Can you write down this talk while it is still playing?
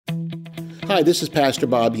Hi, this is Pastor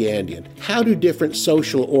Bob Yandian. How do different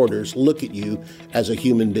social orders look at you as a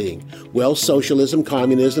human being? Well, socialism,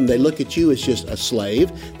 communism, they look at you as just a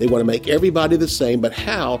slave. They want to make everybody the same. But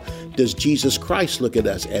how does Jesus Christ look at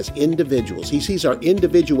us as individuals? He sees our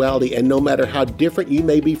individuality, and no matter how different you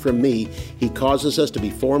may be from me, He causes us to be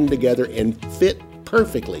formed together and fit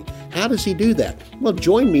perfectly. How does He do that? Well,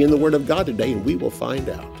 join me in the Word of God today, and we will find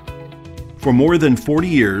out. For more than 40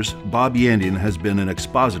 years, Bob Yandian has been an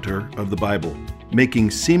expositor of the Bible, making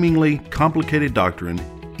seemingly complicated doctrine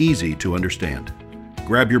easy to understand.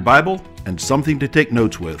 Grab your Bible and something to take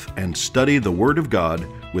notes with and study the Word of God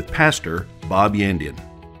with Pastor Bob Yandian.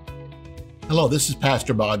 Hello, this is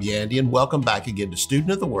Pastor Bob Yandian. Welcome back again to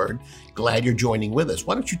Student of the Word. Glad you're joining with us.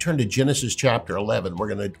 Why don't you turn to Genesis chapter 11?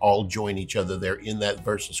 We're going to all join each other there in that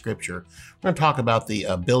verse of Scripture. We're going to talk about the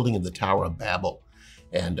building of the Tower of Babel.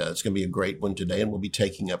 And it's going to be a great one today, and we'll be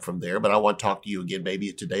taking up from there. But I want to talk to you again.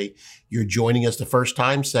 Maybe today you're joining us the first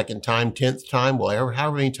time, second time, 10th time, well,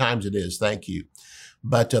 however many times it is. Thank you.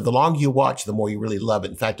 But the longer you watch, the more you really love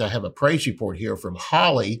it. In fact, I have a praise report here from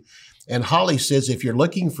Holly. And Holly says, if you're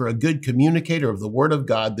looking for a good communicator of the Word of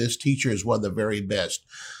God, this teacher is one of the very best.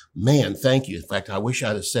 Man, thank you. In fact, I wish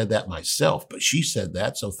I'd have said that myself, but she said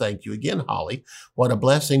that. So thank you again, Holly. What a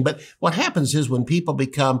blessing. But what happens is when people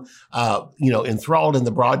become, enthralled in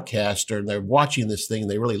the broadcast, or they're watching this thing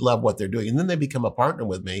and they really love what they're doing, and then they become a partner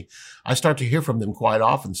with me, I start to hear from them quite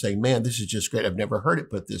often saying, man, this is just great. I've never heard it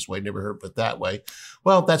put this way, never heard it put that way.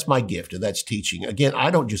 Well, that's my gift, and that's teaching. Again,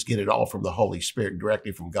 I don't just get it all from the Holy Spirit,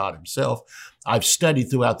 directly from God Himself. I've studied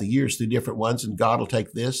throughout the years through different ones, and God will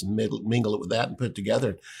take this and mingle it with that and put it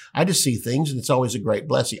together. I just see things, and it's always a great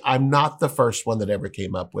blessing. I'm not the first one that ever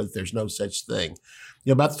came up with. There's no such thing.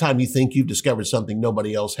 About the time you think you've discovered something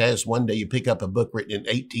nobody else has, one day you pick up a book written in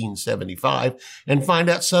 1875 and find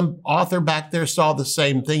out some author back there saw the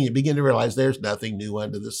same thing. You begin to realize there's nothing new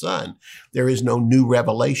under the sun. There is no new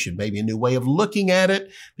revelation, maybe a new way of looking at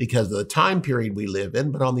it because of the time period we live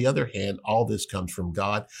in. But on the other hand, all this comes from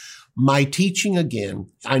God. My teaching, again,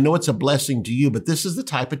 I know it's a blessing to you, but this is the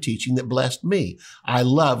type of teaching that blessed me. I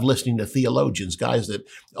love listening to theologians, guys that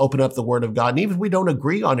open up the Word of God. And even if we don't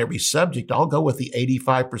agree on every subject, I'll go with the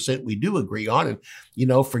 85% we do agree on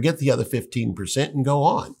and, forget the other 15% and go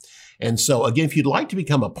on. And so, again, if you'd like to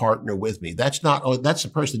become a partner with me, that's a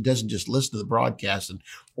person that doesn't just listen to the broadcast and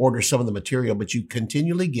order some of the material, but you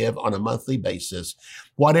continually give on a monthly basis.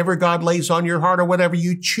 Whatever God lays on your heart or whatever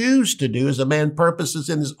you choose to do as a man purposes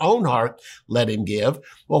in his own heart, let him give.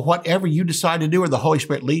 Well, whatever you decide to do or the Holy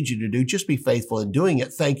Spirit leads you to do, just be faithful in doing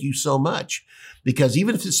it. Thank you so much. Because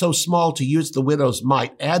even if it's so small to you, it's the widow's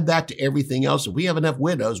mite. Add that to everything else. If we have enough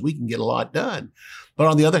widows, we can get a lot done. But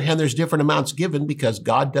on the other hand, there's different amounts given because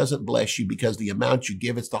God doesn't bless you because the amount you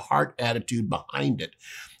give, it's the heart attitude behind it.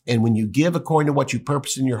 And when you give according to what you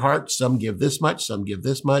purpose in your heart, some give this much, some give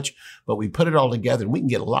this much, but we put it all together and we can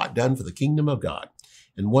get a lot done for the kingdom of God.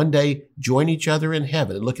 And one day, join each other in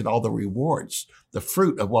heaven and look at all the rewards, the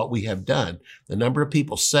fruit of what we have done. The number of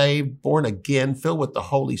people saved, born again, filled with the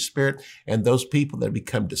Holy Spirit, and those people that have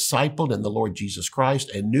become discipled in the Lord Jesus Christ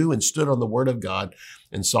and knew and stood on the Word of God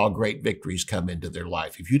and saw great victories come into their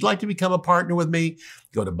life. If you'd like to become a partner with me,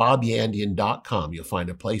 go to bobyandian.com. You'll find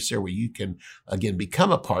a place there where you can, again,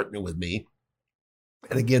 become a partner with me.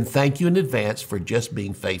 And again, thank you in advance for just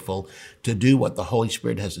being faithful to do what the Holy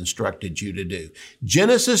Spirit has instructed you to do.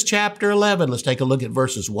 Genesis chapter 11, let's take a look at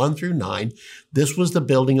verses 1 through 9. This was the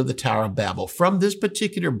building of the Tower of Babel. From this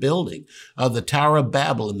particular building of the Tower of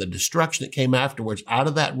Babel and the destruction that came afterwards, out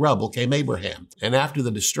of that rubble came Abraham. And after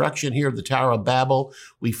the destruction here of the Tower of Babel,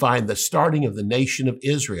 we find the starting of the nation of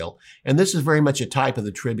Israel. And this is very much a type of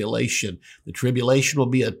the tribulation. The tribulation will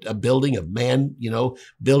be a building of man,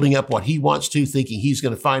 building up what he wants to, thinking he's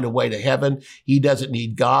going to find a way to heaven. He doesn't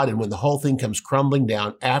need God. And when the whole thing comes crumbling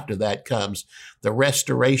down, after that comes the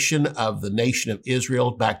restoration of the nation of Israel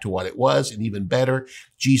back to what it was, and even better,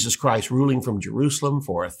 Jesus Christ ruling from Jerusalem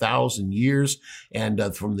for 1,000 years, and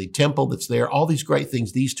from the temple that's there, all these great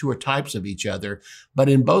things. These two are types of each other. But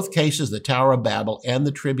in both cases, the Tower of Babel and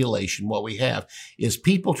the tribulation, what we have is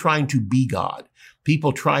people trying to be God.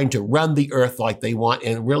 People trying to run the earth like they want.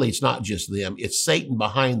 And really, it's not just them. It's Satan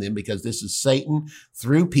behind them because this is Satan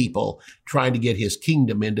through people trying to get his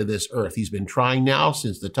kingdom into this earth. He's been trying now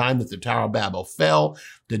since the time that the Tower of Babel fell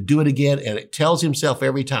to do it again. And it tells himself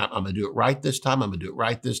every time, I'm going to do it right this time. I'm going to do it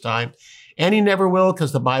right this time. And he never will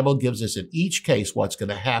because the Bible gives us in each case what's going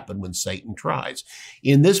to happen when Satan tries.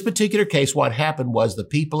 In this particular case, what happened was the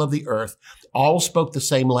people of the earth all spoke the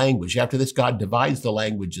same language. After this, God divides the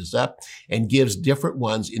languages up and gives different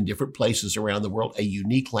ones in different places around the world a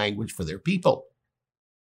unique language for their people.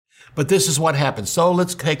 But this is what happens. So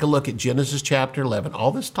let's take a look at Genesis chapter 11.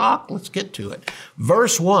 All this talk, let's get to it.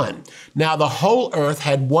 Verse 1, now the whole earth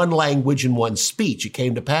had one language and one speech. It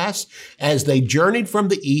came to pass, as they journeyed from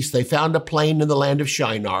the east, they found a plain in the land of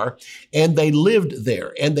Shinar, and they lived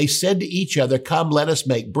there. And they said to each other, come, let us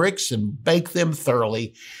make bricks and bake them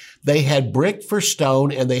thoroughly. They had brick for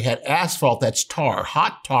stone, and they had asphalt, that's tar,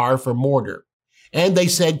 hot tar for mortar. And they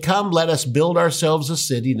said, come, let us build ourselves a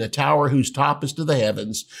city and a tower whose top is to the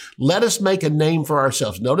heavens. Let us make a name for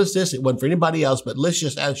ourselves. Notice this, it wasn't for anybody else, but let's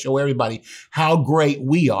just show everybody how great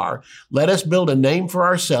we are. Let us build a name for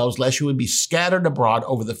ourselves, lest you would be scattered abroad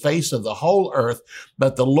over the face of the whole earth.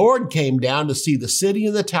 But the Lord came down to see the city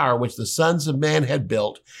and the tower which the sons of man had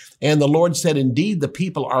built. And the Lord said, indeed, the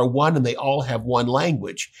people are one and they all have one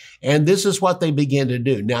language. And this is what they began to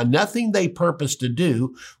do. Now, nothing they purpose to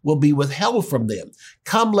do will be withheld from them.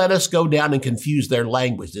 Come, let us go down and confuse their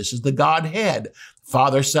language. This is the Godhead,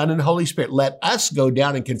 Father, Son, and Holy Spirit. Let us go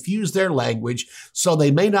down and confuse their language so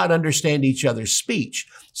they may not understand each other's speech.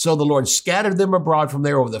 So the Lord scattered them abroad from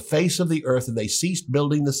there over the face of the earth, and they ceased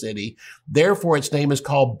building the city. Therefore, its name is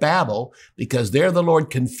called Babel, because there the Lord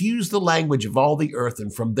confused the language of all the earth,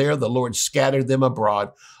 and from there the Lord scattered them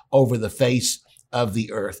abroad over the face of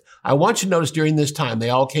the earth. I want you to notice during this time, they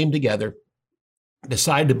all came together,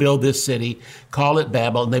 decided to build this city, call it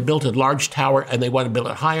Babel, and they built a large tower, and they wanted to build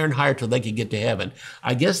it higher and higher till they could get to heaven.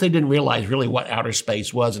 I guess they didn't realize really what outer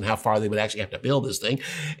space was and how far they would actually have to build this thing.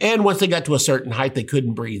 And once they got to a certain height, they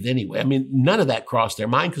couldn't breathe anyway. I mean, none of that crossed their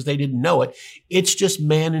mind because they didn't know it. It's just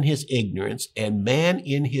man in his ignorance and man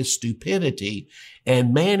in his stupidity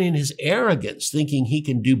and man in his arrogance, thinking he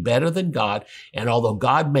can do better than God. And although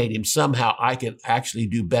God made him, somehow I can actually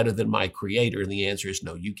do better than my creator. And the answer is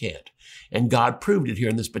no, you can't. And God proved it here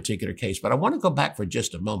in this particular case. But I want to go back for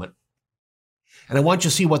just a moment. And I want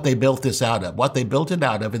you to see what they built this out of, what they built it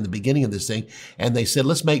out of in the beginning of this thing. And they said,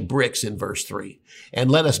 let's make bricks in verse 3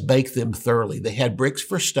 and let us bake them thoroughly. They had bricks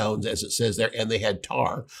for stones, as it says there, and they had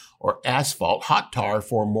tar or asphalt, hot tar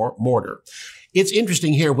for mortar. It's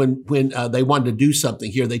interesting here when they wanted to do something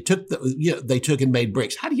here, they took and made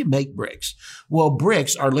bricks. How do you make bricks? Well,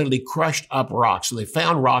 bricks are literally crushed up rocks. So they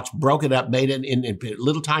found rocks, broke it up, made it in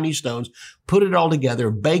little tiny stones, put it all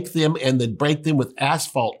together, bake them, and then break them with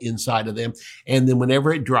asphalt inside of them. And then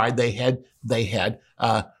whenever it dried, they had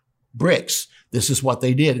bricks. This is what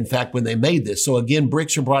they did, in fact, when they made this. So again,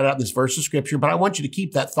 bricks are brought out in this verse of scripture, but I want you to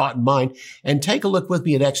keep that thought in mind and take a look with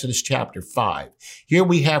me at Exodus chapter 5. Here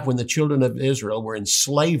we have when the children of Israel were in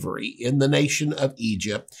slavery in the nation of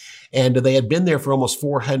Egypt, and they had been there for almost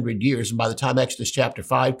 400 years. And by the time Exodus chapter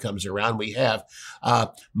 5 comes around, we have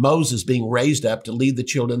Moses being raised up to lead the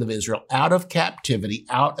children of Israel out of captivity,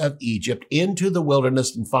 out of Egypt, into the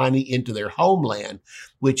wilderness, and finally into their homeland,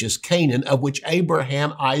 which is Canaan, of which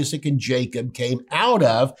Abraham, Isaac, and Jacob came out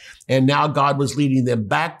of. And now God was leading them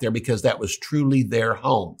back there because that was truly their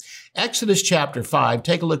home. Exodus chapter 5,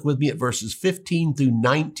 take a look with me at verses 15 through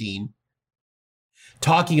 19.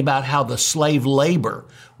 Talking about how the slave labor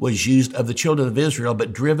was used of the children of Israel,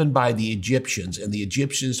 but driven by the Egyptians and the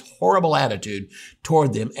Egyptians' horrible attitude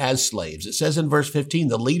toward them as slaves. It says in verse 15,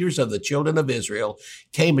 the leaders of the children of Israel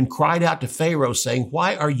came and cried out to Pharaoh, saying,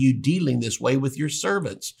 why are you dealing this way with your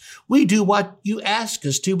servants? We do what you ask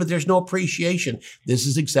us to, but there's no appreciation. This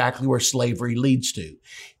is exactly where slavery leads to.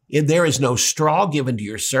 There is no straw given to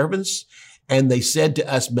your servants. And they said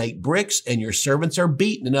to us, make bricks, and your servants are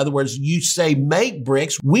beaten. In other words, you say, make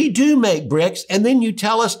bricks. We do make bricks. And then you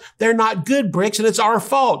tell us they're not good bricks and it's our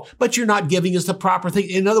fault, but you're not giving us the proper thing.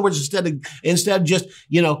 In other words, instead of just,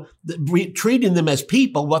 treating them as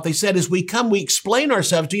people, what they said is we explain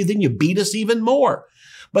ourselves to you, then you beat us even more.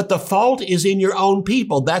 But the fault is in your own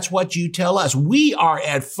people. That's what you tell us. We are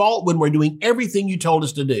at fault when we're doing everything you told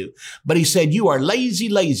us to do. But he said, you are lazy.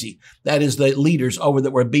 That is the leaders over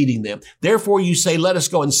that were beating them. Therefore you say, let us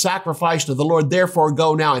go and sacrifice to the Lord. Therefore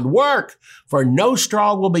go now and work, for no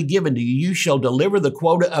straw will be given to you. You shall deliver the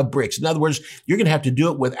quota of bricks. In other words, you're going to have to do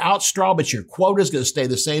it without straw, but your quota is going to stay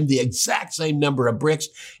the same, the exact same number of bricks.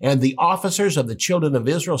 And the officers of the children of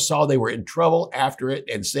Israel saw they were in trouble after it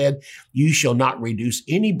and said, you shall not reduce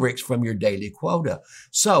any bricks from your daily quota.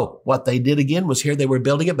 So what they did again was here they were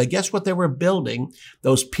building it, but guess what they were building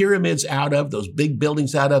those pyramids out of, those big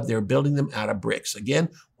buildings out of? They're building them out of bricks. Again,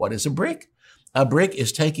 what is a brick? A brick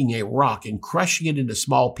is taking a rock and crushing it into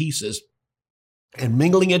small pieces and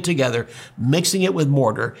mingling it together, mixing it with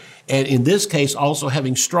mortar, and in this case, also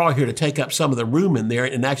having straw here to take up some of the room in there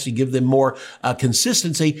and actually give them more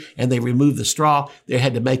consistency. And they removed the straw. They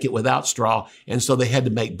had to make it without straw, and so they had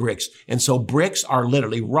to make bricks. And so bricks are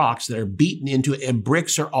literally rocks that are beaten into it, and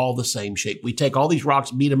bricks are all the same shape. We take all these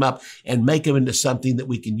rocks, beat them up, and make them into something that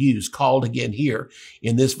we can use, called again here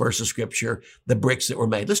in this verse of Scripture, the bricks that were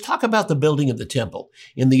made. Let's talk about the building of the temple.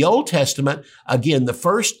 In the Old Testament, again, the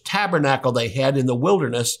first tabernacle they had in the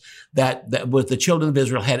wilderness that what the children of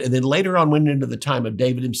Israel had, and then later on went into the time of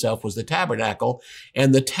David himself, was the tabernacle.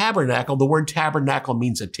 And the tabernacle, the word tabernacle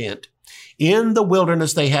means a tent. In the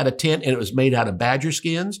wilderness, they had a tent, and it was made out of badger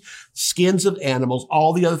skins, skins of animals,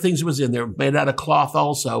 all the other things that was in there, made out of cloth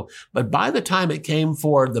also. But by the time it came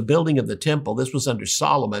for the building of the temple, this was under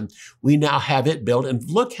Solomon, we now have it built. And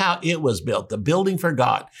look how it was built, the building for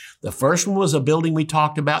God. The first one was a building we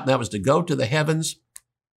talked about, and that was to go to the heavens.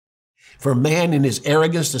 For man in his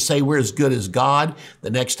arrogance to say we're as good as God.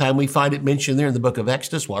 The next time we find it mentioned there in the book of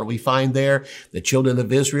Exodus, what do we find there? The children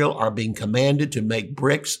of Israel are being commanded to make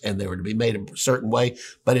bricks, and they were to be made a certain way.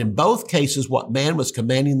 But in both cases, what man was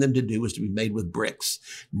commanding them to do was to be made with bricks.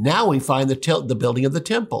 Now we find the building of the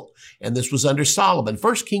temple, and this was under Solomon.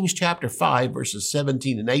 1 Kings chapter 5, verses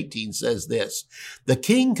 17 and 18 says this: the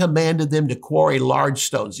king commanded them to quarry large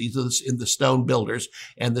stones. These are the stone builders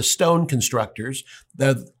and the stone constructors.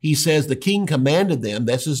 He says the king commanded them,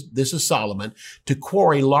 this is Solomon, to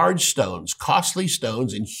quarry large stones, costly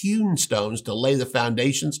stones, and hewn stones to lay the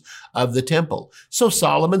foundations of the temple. So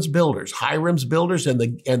Solomon's builders, Hiram's builders, and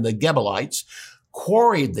the Gebalites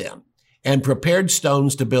quarried them and prepared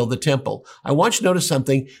stones to build the temple. I want you to notice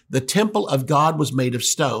something. The temple of God was made of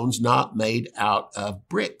stones, not made out of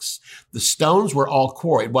bricks. The stones were all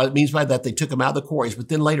quarried. What it means by that, they took them out of the quarries, but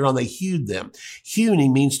then later on they hewed them.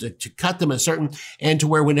 Hewing means to cut them and to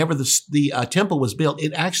where whenever the temple was built,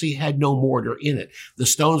 it actually had no mortar in it. The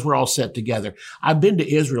stones were all set together. I've been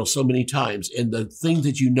to Israel so many times, and the things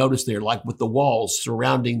that you notice there, like with the walls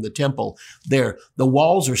surrounding the temple there, the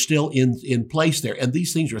walls are still in place there. And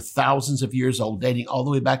these things are thousands of years old, dating all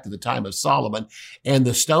the way back to the time of Solomon. And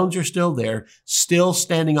the stones are still there, still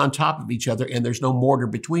standing on top of each other, and there's no mortar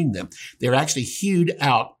between them. They're actually hewed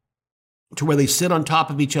out to where they sit on top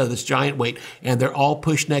of each other, this giant weight, and they're all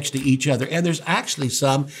pushed next to each other. And there's actually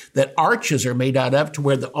some that arches are made out of, to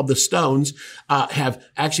where the stones have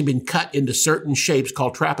actually been cut into certain shapes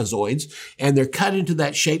called trapezoids, and they're cut into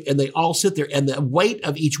that shape, and they all sit there, and the weight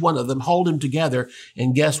of each one of them hold them together.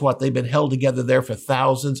 And guess what? They've been held together there for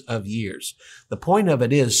thousands of years. The point of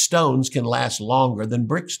it is stones can last longer than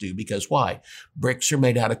bricks do, because why? Bricks are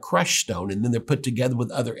made out of crushed stone, and then they're put together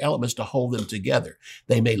with other elements to hold them together.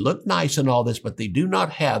 They may look nice and all this, but they do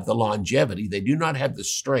not have the longevity. They do not have the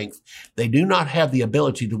strength. They do not have the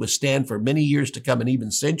ability to withstand for many years to come and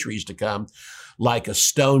even centuries to come like a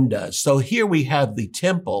stone does. So here we have the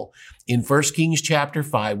temple in 1 Kings chapter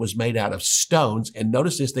 5 was made out of stones. And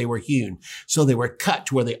notice this, they were hewn. So they were cut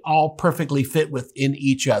to where they all perfectly fit within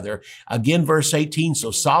each other. Again, verse 18, so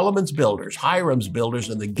Solomon's builders, Hiram's builders,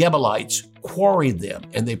 and the Gebalites quarried them,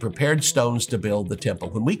 and they prepared stones to build the temple.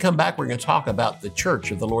 When we come back, we're going to talk about the church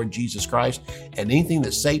of the Lord Jesus Christ, and anything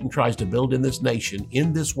that Satan tries to build in this nation,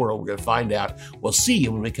 in this world, we're going to find out. We'll see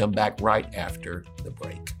you when we come back right after the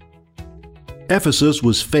break. Ephesus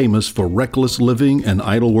was famous for reckless living and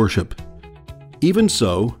idol worship. Even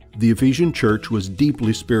so, the Ephesian church was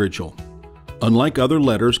deeply spiritual. Unlike other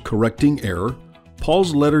letters correcting error,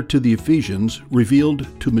 Paul's letter to the Ephesians revealed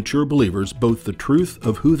to mature believers both the truth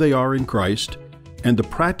of who they are in Christ and the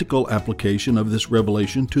practical application of this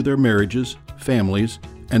revelation to their marriages, families,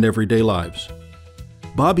 and everyday lives.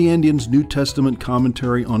 Bob Yandian's New Testament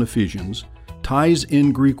commentary on Ephesians ties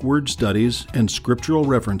in Greek word studies and scriptural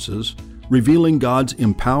references, revealing God's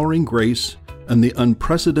empowering grace and the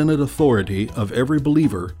unprecedented authority of every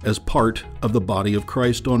believer as part of the body of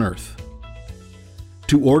Christ on earth.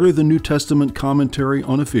 To order the New Testament commentary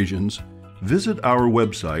on Ephesians, visit our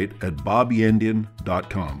website at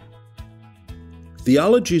bobyandian.com.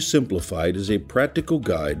 Theology Simplified is a practical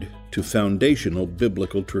guide to foundational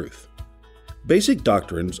biblical truth. Basic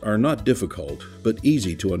doctrines are not difficult, but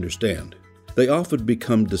easy to understand. They often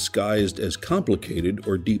become disguised as complicated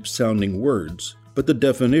or deep-sounding words, but the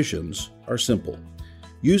definitions are simple.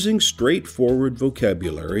 Using straightforward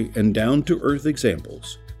vocabulary and down-to-earth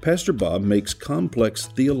examples, Pastor Bob makes complex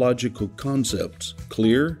theological concepts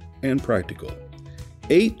clear and practical.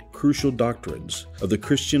 8 crucial doctrines of the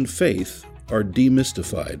Christian faith are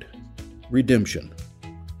demystified: redemption,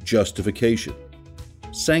 justification,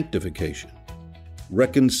 sanctification,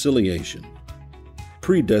 reconciliation,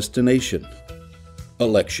 predestination,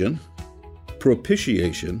 election,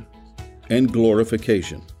 propitiation, and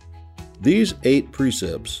glorification. These 8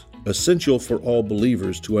 precepts, essential for all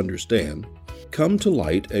believers to understand, come to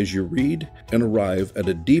light as you read and arrive at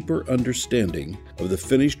a deeper understanding of the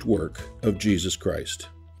finished work of Jesus Christ.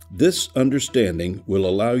 This understanding will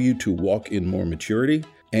allow you to walk in more maturity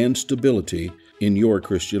and stability in your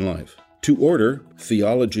Christian life. To order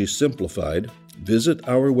Theology Simplified, visit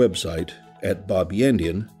our website at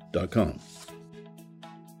bobyandian.com.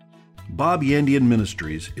 Bob Yandian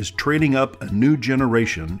Ministries is training up a new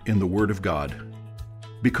generation in the Word of God.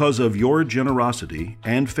 Because of your generosity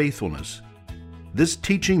and faithfulness, this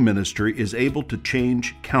teaching ministry is able to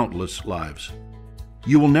change countless lives.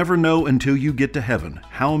 You will never know until you get to heaven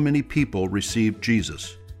how many people received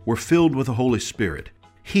Jesus, were filled with the Holy Spirit,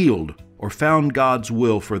 healed, or found God's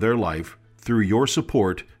will for their life through your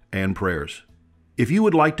support and prayers. If you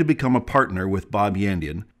would like to become a partner with Bob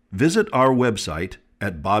Yandian, visit our website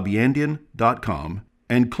at bobyandian.com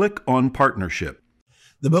and click on Partnership.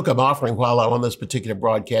 The book I'm offering while I'm on this particular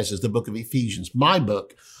broadcast is the book of Ephesians, my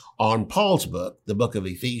book on Paul's book, the book of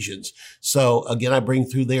Ephesians. So again, I bring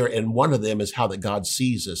through there, and one of them is how that God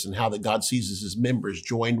sees us and how that God sees us as members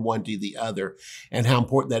joined one to the other and how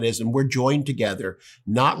important that is. And we're joined together,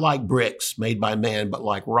 not like bricks made by man, but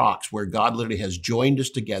like rocks where God literally has joined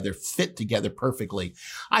us together, fit together perfectly.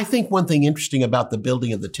 I think one thing interesting about the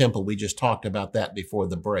building of the temple, we just talked about that before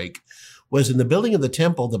the break, was in the building of the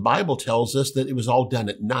temple, the Bible tells us that it was all done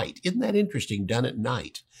at night. Isn't that interesting? Done at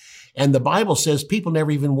night. And the Bible says people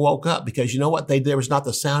never even woke up because you know what? There was not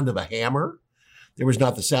the sound of a hammer. There was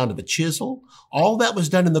not the sound of a chisel. All that was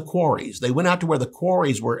done in the quarries. They went out to where the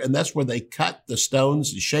quarries were, and that's where they cut the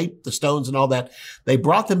stones and shaped the stones and all that. They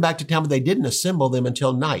brought them back to town, but they didn't assemble them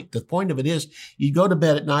until night. The point of it is you go to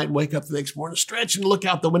bed at night and wake up the next morning, stretch and look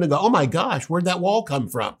out the window and go, oh my gosh, where'd that wall come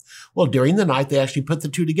from? Well, during the night, they actually put the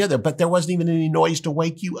two together, but there wasn't even any noise to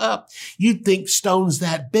wake you up. You'd think stones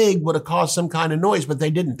that big would have caused some kind of noise, but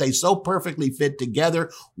they didn't. They so perfectly fit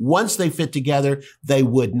together. Once they fit together, they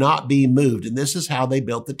would not be moved. And this is how they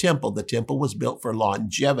built the temple. The temple was built for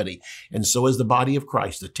longevity. And so is the body of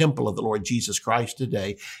Christ, the temple of the Lord Jesus Christ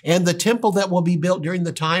today. And the temple that will be built during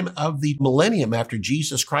the time of the millennium after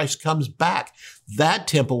Jesus Christ comes back. That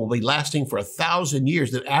temple will be lasting for 1,000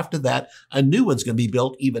 years. Then after that, a new one's going to be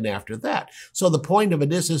built even after that. So the point of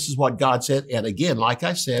it is, this is what God said. And again, like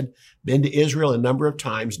I said, been to Israel a number of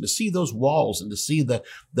times, and to see those walls and to see the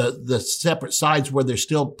separate sides where there's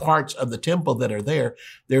still parts of the temple that are there,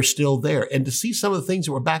 they're still there. And to see some of the things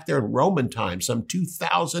that were back there in Roman times, some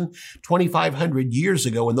 2,000, 2,500 years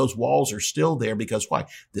ago, and those walls are still there because why?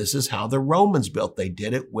 This is how the Romans built. They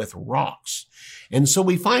did it with rocks. And so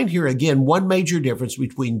we find here again, one major difference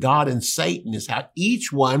between God and Satan is how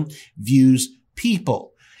each one views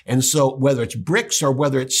people. And so whether it's bricks or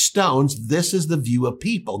whether it's stones, this is the view of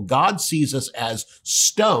people. God sees us as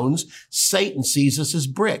stones. Satan sees us as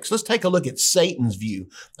bricks. Let's take a look at Satan's view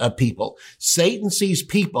of people. Satan sees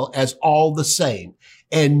people as all the same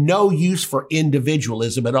and no use for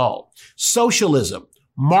individualism at all. Socialism,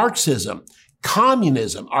 Marxism,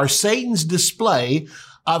 communism are Satan's display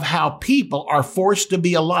of how people are forced to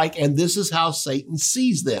be alike, and this is how Satan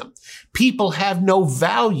sees them. People have no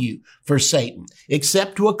value for Satan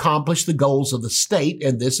except to accomplish the goals of the state,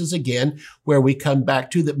 and this is again where we come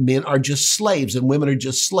back to that men are just slaves and women are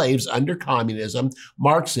just slaves under communism,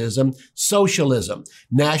 Marxism, socialism.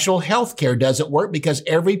 National health care doesn't work because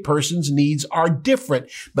every person's needs are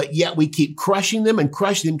different, but yet we keep crushing them,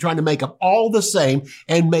 trying to make them all the same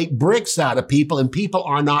and make bricks out of people, and people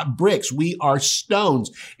are not bricks. We are stones.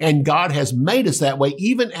 And God has made us that way.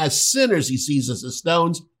 Even as sinners, he sees us as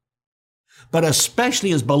stones. But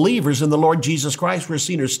especially as believers in the Lord Jesus Christ, we're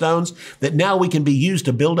seen as stones that now we can be used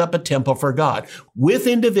to build up a temple for God. With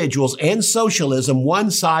individuals and socialism,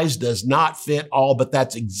 one size does not fit all, but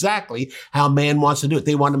that's exactly how man wants to do it.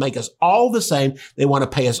 They want to make us all the same. They want to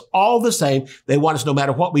pay us all the same. They want us, no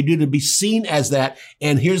matter what we do, to be seen as that.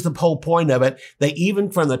 And here's the whole point of it. They even,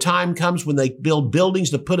 from the time comes when they build buildings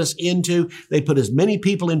to put us into, they put as many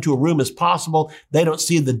people into a room as possible. They don't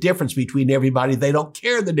see the difference between everybody. They don't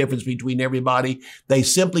care the difference between everybody. They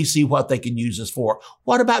simply see what they can use us for.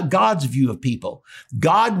 What about God's view of people?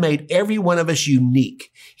 God made every one of us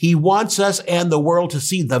unique. He wants us and the world to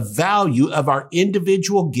see the value of our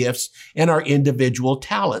individual gifts and our individual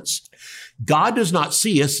talents. God does not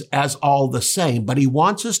see us as all the same, but he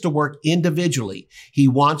wants us to work individually. He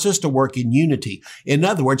wants us to work in unity. In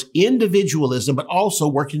other words, individualism, but also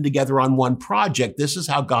working together on one project. This is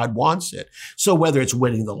how God wants it. So whether it's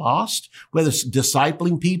winning the lost, whether it's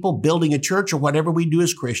discipling people, building a church, or whatever we do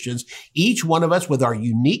as Christians, each one of us with our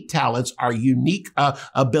unique talents, our unique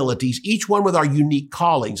abilities, each one with our unique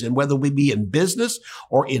callings, and whether we be in business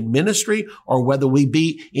or in ministry, or whether we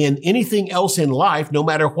be in anything else in life, no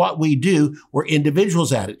matter what we do, we're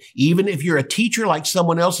individuals at it. Even if you're a teacher like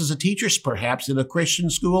someone else is a teacher, perhaps in a Christian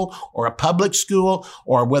school or a public school,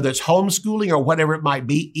 or whether it's homeschooling or whatever it might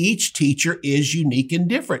be, each teacher is unique and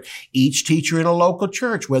different. Each teacher in a local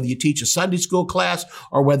church, whether you teach a Sunday school class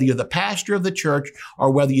or whether you're the pastor of the church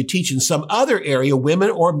or whether you teach in some other area, women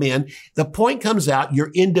or men, the point comes out,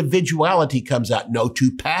 your individuality comes out. No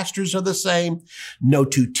two pastors are the same. No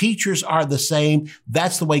two teachers are the same.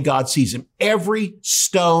 That's the way God sees them. Every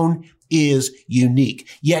stone is unique.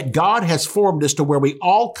 Yet God has formed us to where we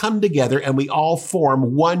all come together and we all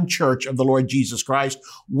form one church of the Lord Jesus Christ,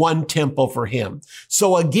 one temple for him.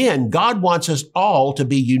 So again, God wants us all to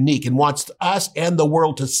be unique and wants us and the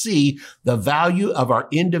world to see the value of our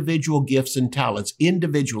individual gifts and talents.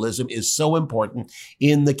 Individualism is so important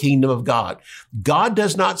in the kingdom of God. God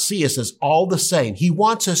does not see us as all the same. He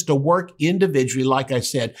wants us to work individually, like I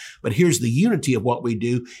said, but here's the unity of what we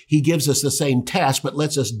do. He gives us the same task, but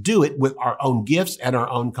lets us do it with our own gifts and our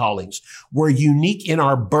own callings. We're unique in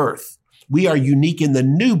our birth. We are unique in the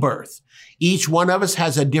new birth. Each one of us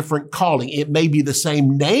has a different calling. It may be the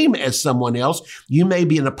same name as someone else. You may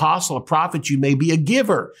be an apostle, a prophet. You may be a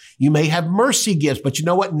giver. You may have mercy gifts, but you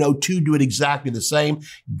know what? No two do it exactly the same.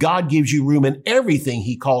 God gives you room in everything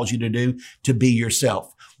he calls you to do to be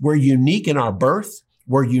yourself. We're unique in our birth.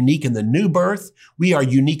 We're unique in the new birth. We are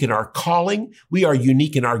unique in our calling. We are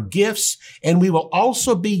unique in our gifts, and we will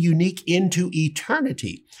also be unique into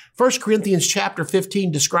eternity. 1 Corinthians chapter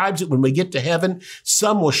 15 describes it when we get to heaven.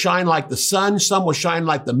 Some will shine like the sun, some will shine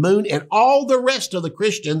like the moon, and all the rest of the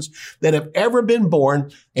Christians that have ever been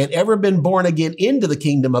born and ever been born again into the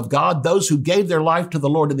kingdom of God, those who gave their life to the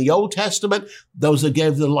Lord in the Old Testament, those who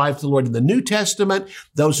gave their life to the Lord in the New Testament,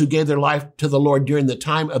 those who gave their life to the Lord during the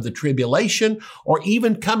time of the tribulation, or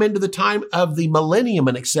even come into the time of the millennium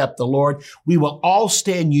and accept the Lord, we will all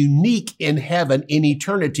stand unique in heaven in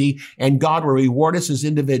eternity, and God will reward us as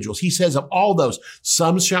individuals. He says of all those,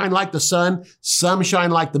 some shine like the sun, some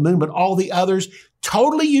shine like the moon, but all the others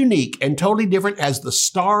totally unique and totally different as the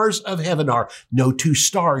stars of heaven are. No two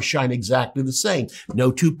stars shine exactly the same.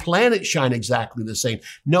 No two planets shine exactly the same.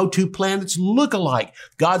 No two planets look alike.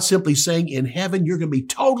 God's simply saying in heaven, you're going to be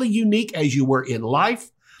totally unique as you were in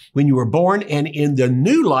life when you were born and in the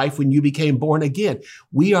new life when you became born again.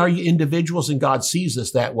 We are individuals and God sees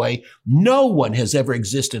us that way. No one has ever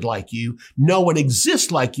existed like you. No one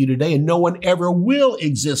exists like you today, and no one ever will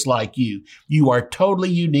exist like you. You are totally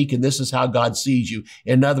unique, and this is how God sees you.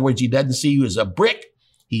 In other words, he doesn't see you as a brick.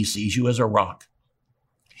 He sees you as a rock.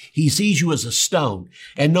 He sees you as a stone.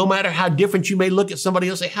 And no matter how different you may look at somebody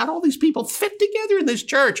else, say, how do all these people fit together in this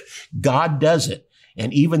church? God does it.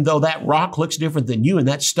 And even though that rock looks different than you and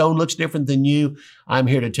that stone looks different than you, I'm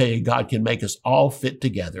here to tell you God can make us all fit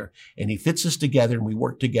together. And he fits us together, and we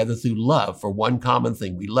work together through love for one common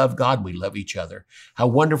thing. We love God. We love each other. How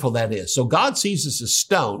wonderful that is. So God sees us as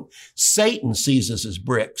stone. Satan sees us as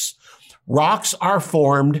bricks. Rocks are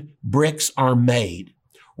formed. Bricks are made.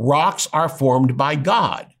 Rocks are formed by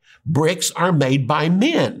God. Bricks are made by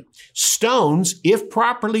men. Stones, if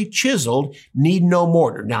properly chiseled, need no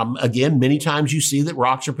mortar. Now, again, many times you see that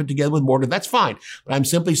rocks are put together with mortar. That's fine. But I'm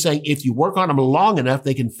simply saying if you work on them long enough,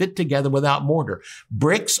 they can fit together without mortar.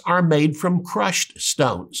 Bricks are made from crushed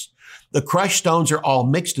stones. The crushed stones are all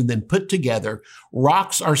mixed and then put together.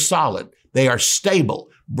 Rocks are solid. They are stable.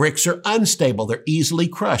 Bricks are unstable. They're easily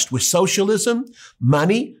crushed. With socialism,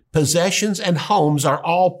 money, possessions, and homes are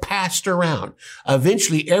all passed around.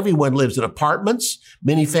 Eventually, everyone lives in apartments,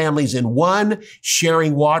 many families in one,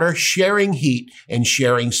 sharing water, sharing heat, and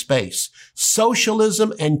sharing space.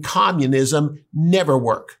 Socialism and communism never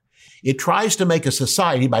work. It tries to make a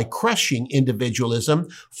society by crushing individualism,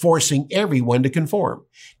 forcing everyone to conform.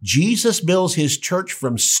 Jesus builds his church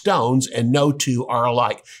from stones, and no two are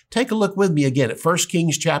alike. Take a look with me again at 1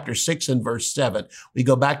 Kings chapter 6 and verse 7. We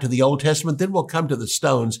go back to the Old Testament, then we'll come to the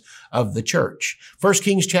stones of the church. 1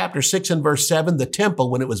 Kings chapter 6 and verse 7, the temple,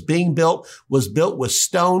 when it was being built, was built with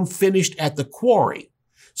stone finished at the quarry.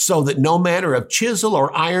 so that no manner of chisel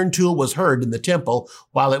or iron tool was heard in the temple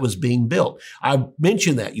while it was being built. I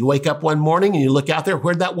mentioned that. You wake up one morning and you look out there,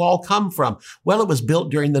 where'd that wall come from? Well, it was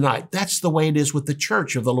built during the night. That's the way it is with the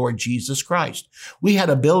church of the Lord Jesus Christ. We had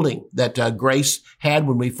a building that Grace had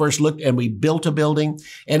when we first looked, and we built a building,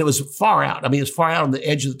 and it was far out. I mean, it was far out on the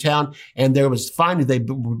edge of the town, and there was finally they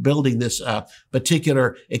were building this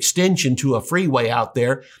particular extension to a freeway out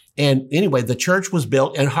there. And anyway, the church was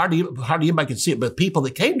built, and hardly anybody could see it, but people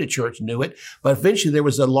that came to church knew it. But eventually there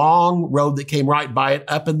was a long road that came right by it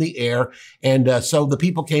up in the air. And so the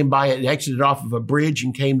people came by it and exited off of a bridge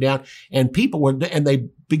and came down, and they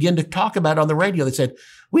began to talk about it on the radio. They said,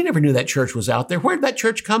 we never knew that church was out there. Where did that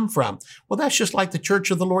church come from? Well, that's just like the church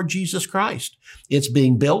of the Lord Jesus Christ. It's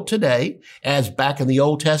being built today, as back in the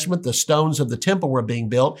Old Testament, the stones of the temple were being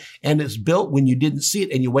built, and it's built when you didn't see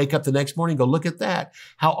it, and you wake up the next morning and go, look at that.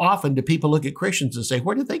 How often do people look at Christians and say,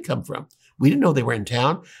 where did they come from? We didn't know they were in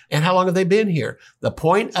town. And how long have they been here? The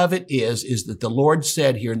point of it is that the Lord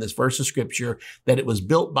said here in this verse of scripture that it was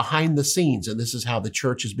built behind the scenes. And this is how the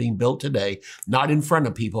church is being built today, not in front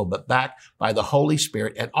of people, but back by the Holy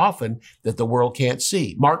Spirit, and often that the world can't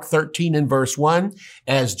see. Mark 13 and verse 1,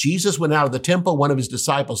 as Jesus went out of the temple, one of his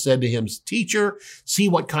disciples said to him, Teacher, see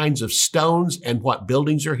what kinds of stones and what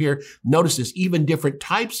buildings are here. Notice this, even different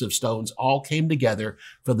types of stones all came together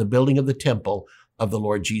for the building of the temple of the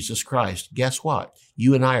Lord Jesus Christ. Guess what?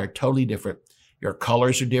 You and I are totally different. Your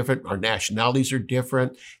colors are different. Our nationalities are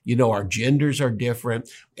different. Our genders are different.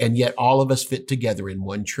 And yet all of us fit together in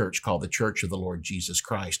one church called the Church of the Lord Jesus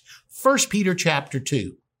Christ. 1 Peter chapter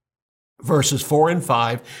 2. Verses 4 and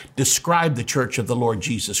 5 describe the church of the Lord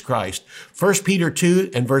Jesus Christ. 1 Peter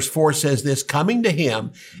 2 and verse 4 says this, coming to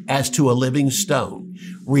him as to a living stone,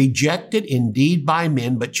 rejected indeed by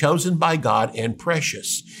men, but chosen by God and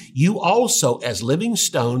precious. You also, as living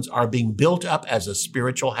stones, are being built up as a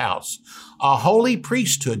spiritual house, a holy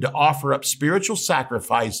priesthood to offer up spiritual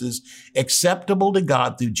sacrifices acceptable to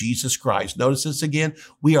God through Jesus Christ. Notice this again.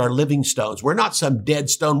 We are living stones. We're not some dead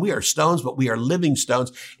stone. We are stones, but we are living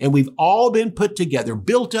stones. And we've all been put together,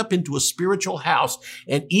 built up into a spiritual house.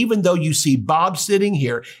 And even though you see Bob sitting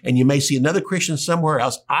here and you may see another Christian somewhere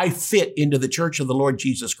else, I fit into the church of the Lord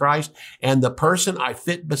Jesus Christ. And the person I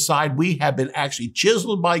fit beside, we have been actually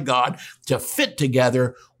chiseled by God to fit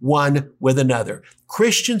together one with another.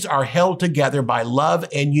 Christians are held together by love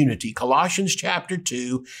and unity. Colossians chapter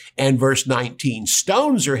 2 and verse 19.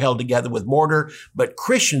 Stones are held together with mortar, but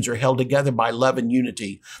Christians are held together by love and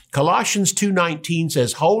unity. Colossians 2:19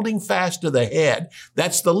 says, holding fast to the head,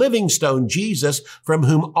 that's the living stone, Jesus, from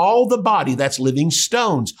whom all the body, that's living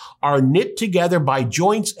stones, are knit together by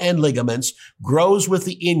joints and ligaments, grows with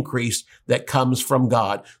the increase that comes from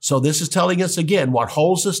God. So this is telling us again, what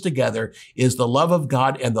holds us together is the love of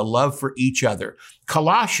God and the love for each other.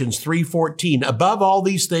 Colossians 3:14, above all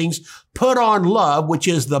these things, put on love, which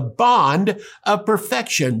is the bond of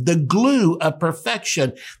perfection, the glue of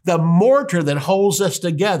perfection. The mortar that holds us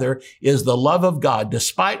together is the love of God.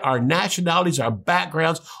 Despite our nationalities, our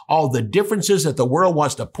backgrounds, all the differences that the world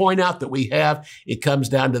wants to point out that we have, it comes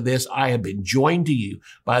down to this. I have been joined to you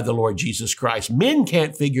by the Lord Jesus Christ. Men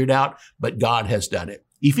can't figure it out, but God has done it.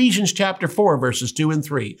 Ephesians chapter 4, verses 2 and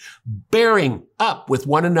 3, bearing up with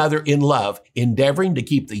one another in love, endeavoring to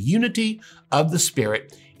keep the unity of the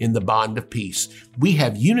Spirit in the bond of peace. We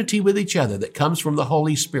have unity with each other that comes from the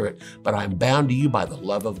Holy Spirit, but I'm bound to you by the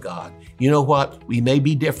love of God. You know what? We may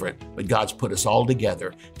be different, but God's put us all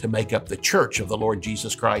together to make up the church of the Lord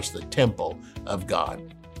Jesus Christ, the temple of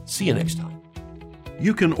God. See you next time.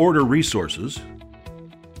 You can order resources,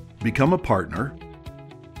 become a partner,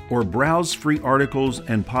 or browse free articles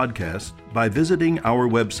and podcasts by visiting our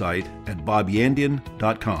website at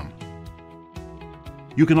bobyandian.com.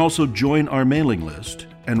 You can also join our mailing list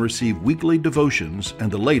and receive weekly devotions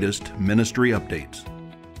and the latest ministry updates.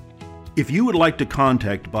 If you would like to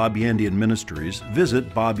contact Bob Yandian Ministries,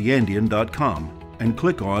 visit bobyandian.com and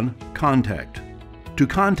click on Contact. To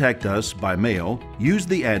contact us by mail, use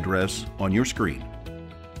the address on your screen.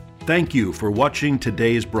 Thank you for watching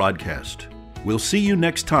today's broadcast. We'll see you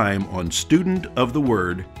next time on Student of the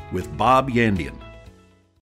Word with Bob Yandian.